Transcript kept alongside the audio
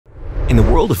In the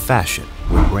world of fashion,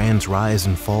 where brands rise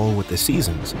and fall with the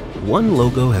seasons, one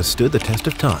logo has stood the test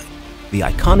of time, the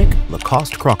iconic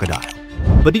Lacoste Crocodile.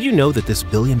 But did you know that this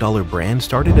billion-dollar brand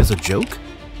started as a joke?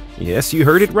 Yes, you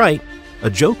heard it right. A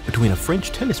joke between a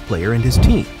French tennis player and his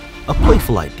team, a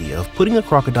playful idea of putting a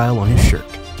crocodile on his shirt.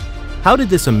 How did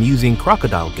this amusing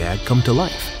crocodile gag come to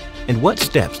life? And what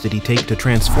steps did he take to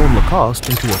transform Lacoste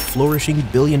into a flourishing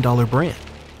billion-dollar brand?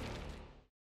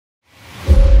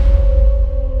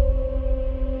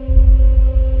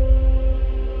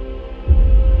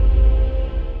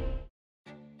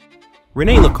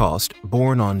 René Lacoste,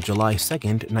 born on July 2,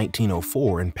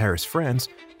 1904 in Paris, France,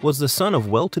 was the son of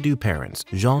well-to-do parents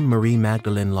Jean-Marie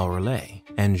Magdeleine Laurelais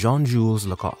and Jean-Jules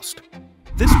Lacoste.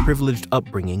 This privileged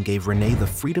upbringing gave René the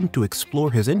freedom to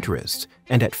explore his interests,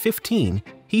 and at 15,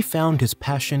 he found his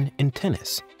passion in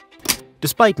tennis.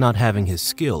 Despite not having his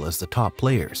skill as the top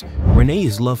players,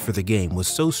 René's love for the game was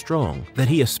so strong that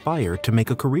he aspired to make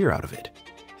a career out of it.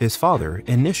 His father,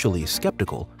 initially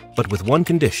skeptical, but with one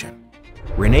condition: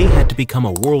 René had to become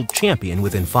a world champion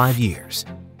within 5 years.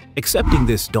 Accepting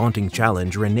this daunting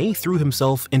challenge, René threw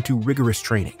himself into rigorous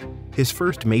training. His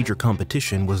first major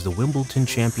competition was the Wimbledon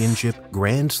Championship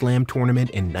Grand Slam tournament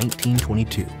in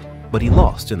 1922, but he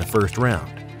lost in the first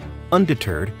round.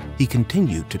 Undeterred, he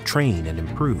continued to train and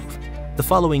improve. The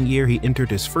following year, he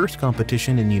entered his first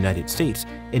competition in the United States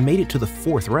and made it to the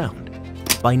 4th round.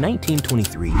 By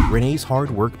 1923, René's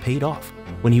hard work paid off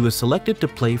when he was selected to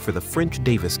play for the French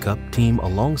Davis Cup team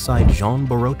alongside Jean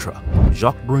Barotra,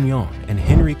 Jacques Brugnon, and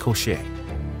Henri Cochet.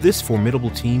 This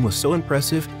formidable team was so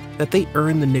impressive that they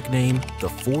earned the nickname the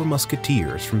Four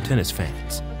Musketeers from tennis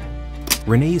fans.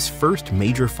 René's first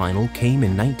major final came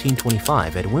in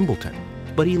 1925 at Wimbledon,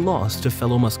 but he lost to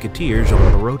fellow musketeer Jean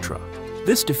Barotra.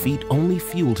 This defeat only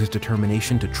fueled his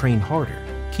determination to train harder,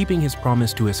 keeping his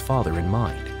promise to his father in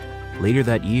mind. Later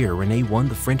that year, René won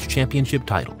the French championship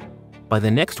title. By the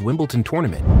next Wimbledon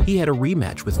tournament, he had a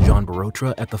rematch with Jean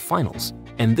Barotra at the finals,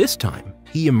 and this time,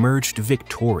 he emerged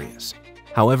victorious.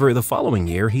 However, the following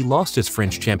year, he lost his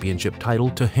French championship title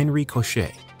to Henri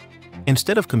Cochet.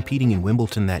 Instead of competing in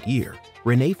Wimbledon that year,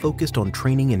 René focused on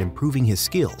training and improving his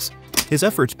skills. His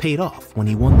efforts paid off when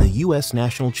he won the U.S.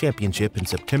 National Championship in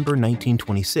September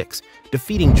 1926,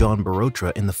 defeating Jean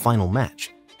Barotra in the final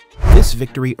match. This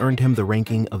victory earned him the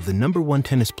ranking of the #1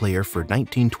 tennis player for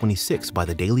 1926 by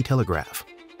the Daily Telegraph.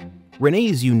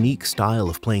 René's unique style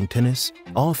of playing tennis,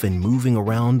 often moving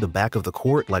around the back of the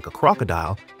court like a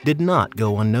crocodile, did not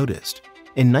go unnoticed.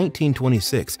 In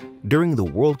 1926, during the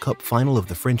World Cup final of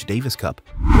the French Davis Cup,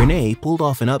 René pulled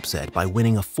off an upset by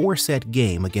winning a 4-set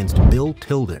game against Bill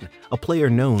Tilden, a player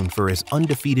known for his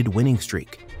undefeated winning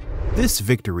streak. This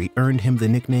victory earned him the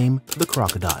nickname the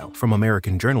Crocodile from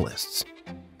American journalists.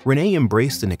 René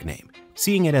embraced the nickname,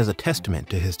 seeing it as a testament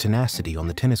to his tenacity on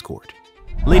the tennis court.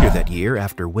 Later that year,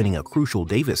 after winning a crucial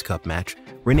Davis Cup match,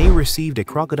 René received a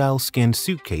crocodile-skinned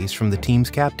suitcase from the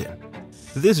team's captain.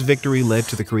 This victory led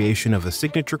to the creation of a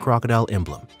signature crocodile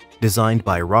emblem, designed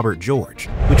by Robert George,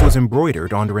 which was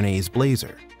embroidered on René's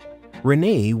blazer.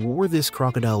 René wore this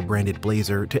crocodile-branded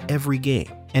blazer to every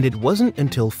game, and it wasn't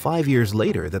until 5 years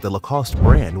later that the Lacoste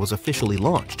brand was officially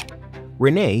launched.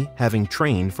 René, having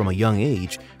trained from a young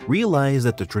age, realized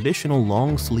that the traditional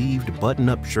long-sleeved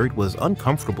button-up shirt was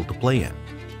uncomfortable to play in.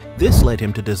 This led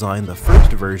him to design the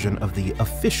first version of the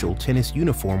official tennis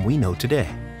uniform we know today.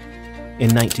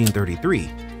 In 1933,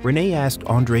 René asked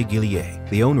André Gillier,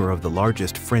 the owner of the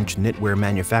largest French knitwear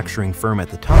manufacturing firm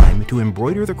at the time, to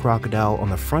embroider the crocodile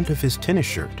on the front of his tennis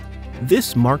shirt.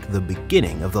 This marked the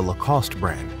beginning of the Lacoste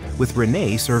brand, with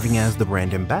René serving as the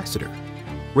brand ambassador.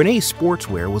 René's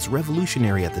sportswear was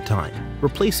revolutionary at the time,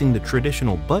 replacing the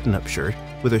traditional button-up shirt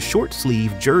with a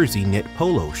short-sleeve jersey knit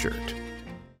polo shirt.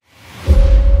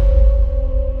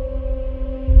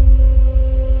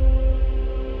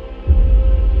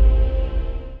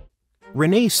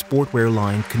 René's sportwear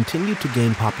line continued to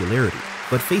gain popularity,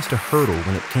 but faced a hurdle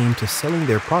when it came to selling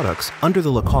their products under the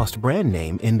Lacoste brand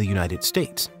name in the United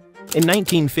States. In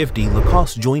 1950,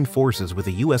 Lacoste joined forces with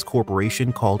a U.S.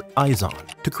 corporation called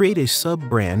Izod to create a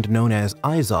sub-brand known as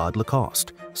Izod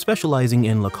Lacoste, specializing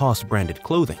in Lacoste-branded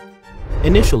clothing.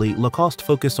 Initially, Lacoste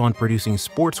focused on producing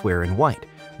sportswear in white,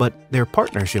 but their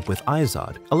partnership with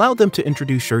Izod allowed them to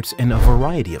introduce shirts in a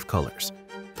variety of colors.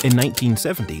 In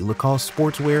 1970, Lacoste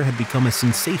sportswear had become a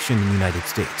sensation in the United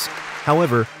States.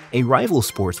 However, a rival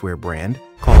sportswear brand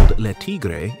called Le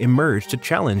Tigre emerged to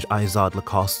challenge Izod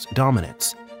Lacoste's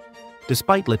dominance.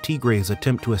 Despite Le Tigre's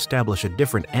attempt to establish a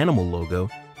different animal logo,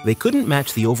 they couldn't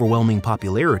match the overwhelming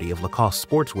popularity of Lacoste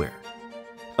sportswear.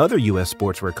 Other U.S.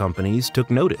 sportswear companies took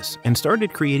notice and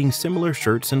started creating similar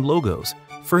shirts and logos,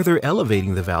 further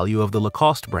elevating the value of the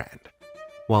Lacoste brand.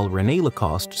 While René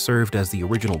Lacoste served as the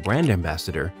original brand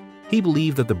ambassador, he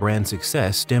believed that the brand's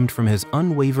success stemmed from his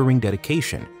unwavering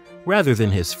dedication rather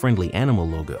than his friendly animal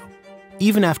logo.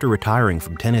 Even after retiring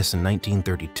from tennis in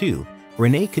 1932,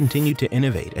 René continued to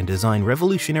innovate and design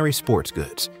revolutionary sports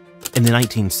goods. In the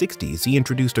 1960s, he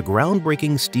introduced a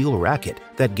groundbreaking steel racket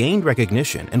that gained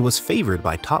recognition and was favored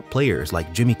by top players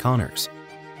like Jimmy Connors.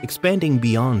 Expanding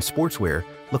beyond sportswear,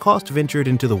 Lacoste ventured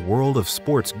into the world of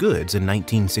sports goods in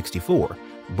 1964,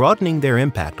 broadening their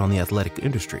impact on the athletic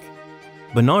industry.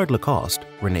 Bernard Lacoste,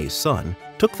 René's son,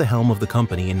 took the helm of the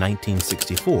company in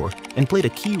 1964 and played a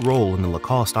key role in the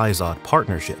Lacoste-Izod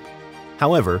partnership.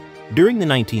 However, during the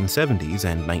 1970s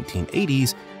and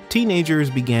 1980s, teenagers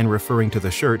began referring to the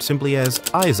shirt simply as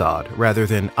Izod rather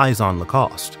than Izon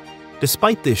Lacoste.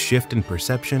 Despite this shift in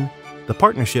perception, the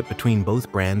partnership between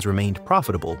both brands remained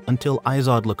profitable until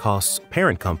Izod Lacoste's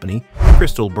parent company,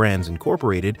 Crystal Brands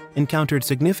Incorporated, encountered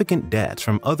significant debts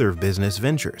from other business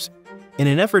ventures. In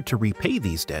an effort to repay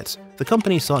these debts, the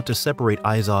company sought to separate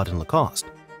Izod and Lacoste.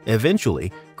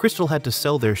 Eventually, Crystal had to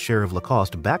sell their share of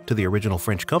Lacoste back to the original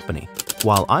French company,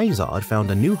 while Izod found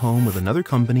a new home with another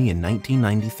company in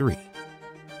 1993.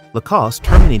 Lacoste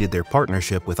terminated their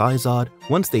partnership with Izod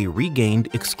once they regained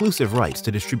exclusive rights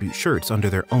to distribute shirts under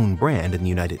their own brand in the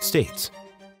United States.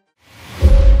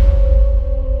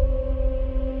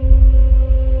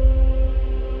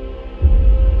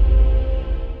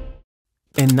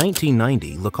 In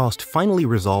 1990, Lacoste finally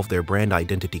resolved their brand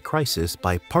identity crisis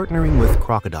by partnering with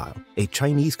Crocodile, a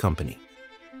Chinese company.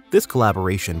 This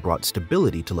collaboration brought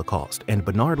stability to Lacoste, and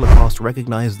Bernard Lacoste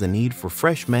recognized the need for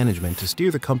fresh management to steer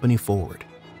the company forward.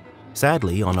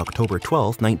 Sadly, on October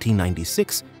 12,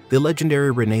 1996, the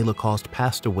legendary René Lacoste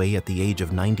passed away at the age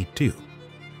of 92.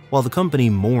 While the company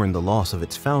mourned the loss of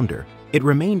its founder, it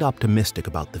remained optimistic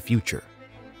about the future.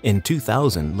 In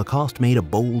 2000, Lacoste made a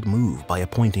bold move by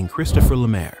appointing Christopher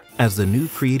Lemaire as the new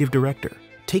creative director,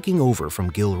 taking over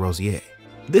from Gil Rosier.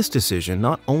 This decision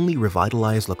not only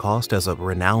revitalized Lacoste as a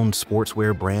renowned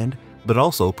sportswear brand, but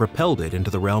also propelled it into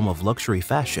the realm of luxury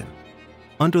fashion.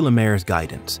 Under Lemaire's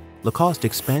guidance, Lacoste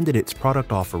expanded its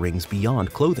product offerings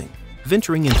beyond clothing,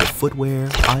 venturing into footwear,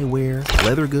 eyewear,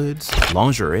 leather goods,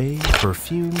 lingerie,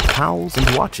 perfume, towels,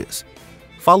 and watches.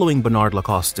 Following Bernard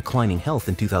Lacoste's declining health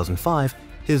in 2005,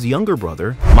 his younger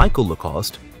brother, Michael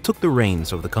Lacoste, took the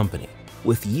reins of the company.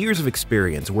 With years of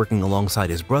experience working alongside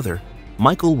his brother,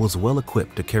 Michael was well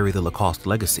equipped to carry the Lacoste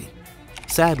legacy.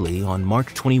 Sadly, on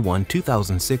March 21,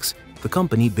 2006, the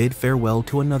company bid farewell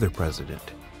to another president,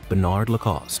 Bernard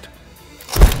Lacoste.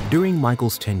 During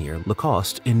Michael's tenure,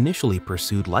 Lacoste initially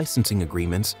pursued licensing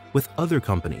agreements with other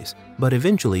companies, but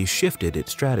eventually shifted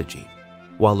its strategy.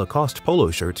 While Lacoste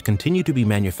polo shirts continue to be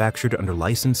manufactured under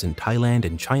license in Thailand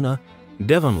and China,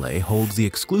 Devonlay holds the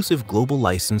exclusive global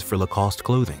license for Lacoste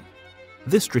clothing.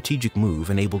 This strategic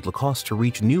move enabled Lacoste to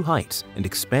reach new heights and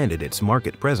expanded its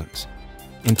market presence.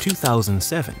 In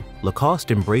 2007,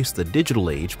 Lacoste embraced the digital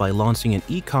age by launching an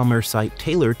e-commerce site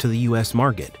tailored to the US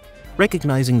market.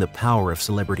 Recognizing the power of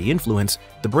celebrity influence,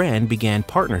 the brand began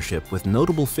partnership with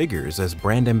notable figures as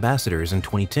brand ambassadors in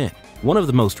 2010. One of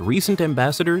the most recent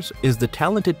ambassadors is the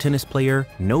talented tennis player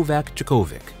Novak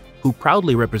Djokovic, who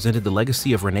proudly represented the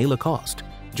legacy of René Lacoste.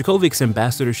 Djokovic's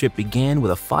ambassadorship began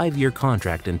with a 5-year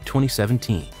contract in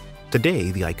 2017.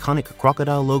 Today, the iconic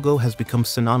crocodile logo has become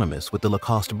synonymous with the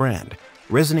Lacoste brand,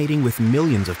 resonating with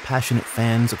millions of passionate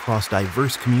fans across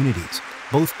diverse communities,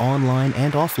 both online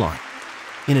and offline.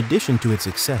 In addition to its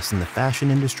success in the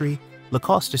fashion industry,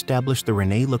 Lacoste established the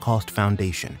René Lacoste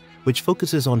Foundation, which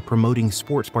focuses on promoting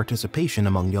sports participation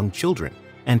among young children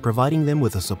and providing them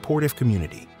with a supportive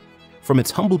community. From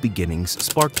its humble beginnings,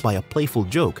 sparked by a playful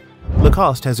joke,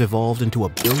 Lacoste has evolved into a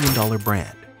billion-dollar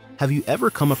brand. Have you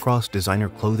ever come across designer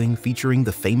clothing featuring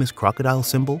the famous crocodile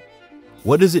symbol?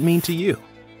 What does it mean to you?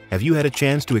 Have you had a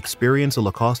chance to experience a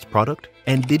Lacoste product,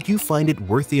 and did you find it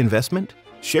worth the investment?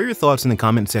 Share your thoughts in the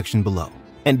comment section below.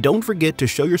 And don't forget to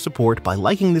show your support by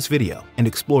liking this video and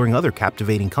exploring other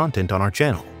captivating content on our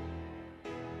channel.